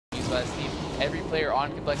for that team. Every player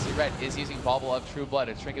on CompLexity.Red is using Bauble of True Blood,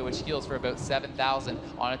 a trinket which heals for about 7,000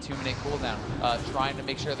 on a 2-minute cooldown, trying to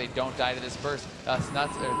make sure they don't die to this burst.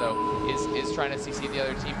 Snuts, though, is trying to CC the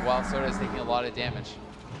other team while Soda is taking a lot of damage.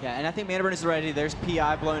 Yeah, and I think Mana Burn is ready. There's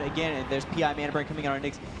PI blown again, and there's PI Mana Burn coming out on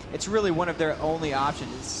Nyx. It's really one of their only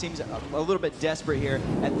options. It seems a little bit desperate here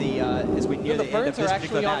at the as we near the end of this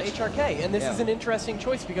particular match. The burns are actually on HRK, and this is an interesting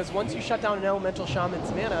choice because once you shut down an Elemental Shaman's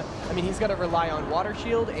mana, I mean, he's going to rely on Water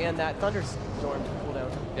Shield and that Thunderstorm to cool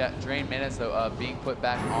down. Yeah, drain minutes, though, being put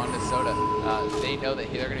back onto Soda. They know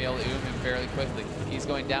that they're going to be able to oom him fairly quickly. He's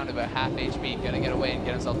going down to about half HP, going to get away and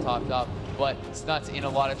get himself topped up. But Snuts in a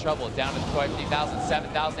lot of trouble, down to 15,000,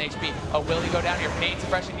 7,000 HP. Will he go down here? Pain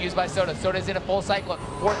suppression used by Soda. Soda's in a full cyclone,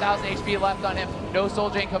 4,000 HP left on him. No Soul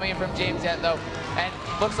Drain coming in from James yet, though. And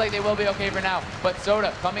looks like they will be okay for now. But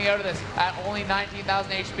Soda coming out of this at only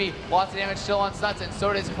 19,000 HP. Lots of damage still on Snuts, and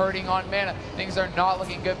Soda's hurting on mana. Things are not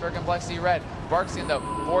looking good for CompLexity.Red. Barksian, though,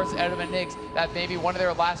 forced out of a Nyx. That may be one of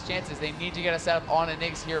their last chances. They need to get a setup on a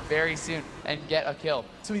Nyx here very soon and get a kill.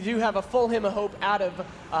 So we do have a full hymn of hope out of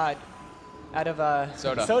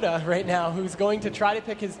Soda right now, who's going to try to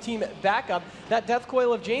pick his team back up. That Death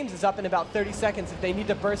Coil of James is up in about 30 seconds. If they need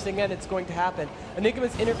to burst again, it's going to happen.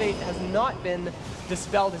 Enigma's Innervate has not been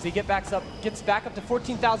dispelled as he gets back up to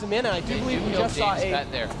 14,000 mana. I do believe we just saw a pet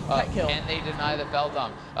kill. Can they deny the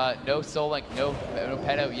Feldom? No Soul Link, no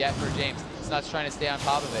pet out yet for James. Snuts trying to stay on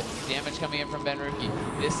top of it. Damage coming in from Benruki.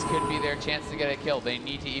 This could be their chance to get a kill. They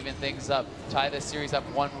need to even things up, tie this series up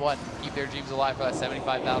 1-1, keep their dreams alive for that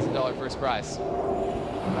 $75,000 first prize.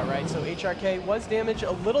 All right, so HRK was damaged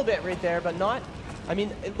a little bit right there, but not. I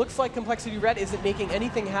mean, it looks like CompLexity.Red isn't making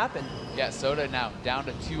anything happen. Yeah, Soda now down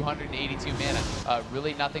to 282 mana.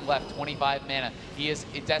 Really nothing left, 25 mana. He is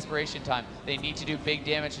in desperation time. They need to do big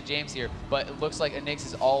damage to James here, but it looks like Nyx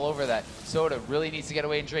is all over that. Soda really needs to get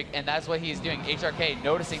away and drink, and that's what he is doing. HRK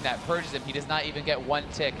noticing that, purges him. He does not even get one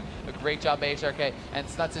tick. A great job by HRK, and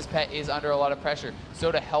Snuts' pet is under a lot of pressure.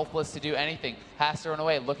 Soda helpless to do anything. Has to run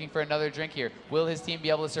away, looking for another drink here. Will his team be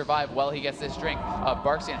able to survive while he gets this drink?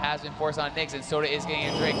 Barksian has been forced on Nyx, and Soda is getting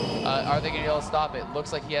a drink. Are they going to be able to stop it?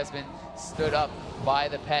 Looks like he has been stood up by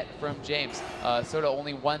the pet from James. Soda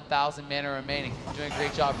only 1,000 mana remaining. Doing a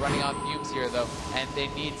great job running on fumes here, though, and they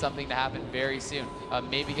need something to happen very soon.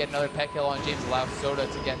 Maybe get another pet kill on James, allow Soda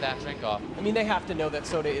to get that drink off. I mean, they have to know that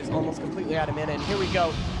Soda is almost completely out of mana, and here we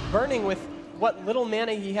go. Burning with what little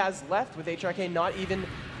mana he has left, with HRK not even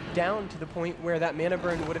down to the point where that mana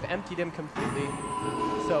burn would have emptied him completely.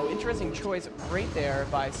 So interesting choice right there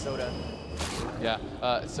by Soda.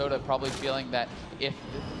 Yeah, Soda probably feeling that if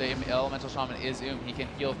the Elemental Shaman is he can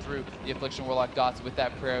heal through the Affliction Warlock dots with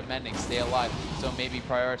that Prayer of Mending, stay alive. So maybe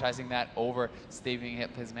prioritizing that over saving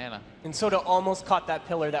his mana. And Soda almost caught that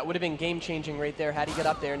pillar. That would have been game-changing right there had he got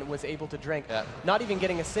up there and was able to drink. Yeah. Not even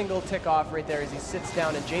getting a single tick off right there as he sits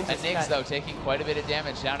down, and James is Nyx, though, taking quite a bit of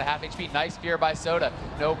damage, down to half HP. Nice fear by Soda.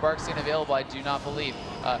 No Barksian available, I do not believe.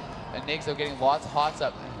 Nyx, though, getting lots of hots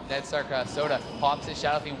up. Ned Stark, Soda pops his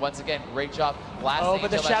Shadow Fiend once again. Great job. Oh,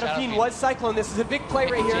 but the Shadow Fiend was Cyclone. This is a big play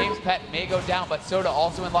right here. James' pet may go down, but Soda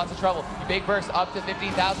also in lots of trouble. Big burst up to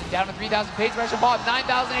 15,000, down to 3,000. Pain suppression Bob,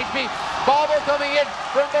 9,000 HP. Bauble coming in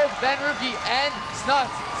from both Benruki and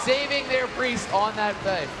Snuts, saving their priest on that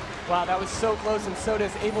play. Wow, that was so close, and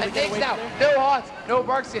Soda's able to get away now. from there. No hots, no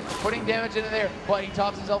Barksian, putting damage into there, but he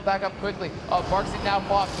tops himself back up quickly. Barksian now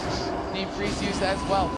pops. Need priest use as well.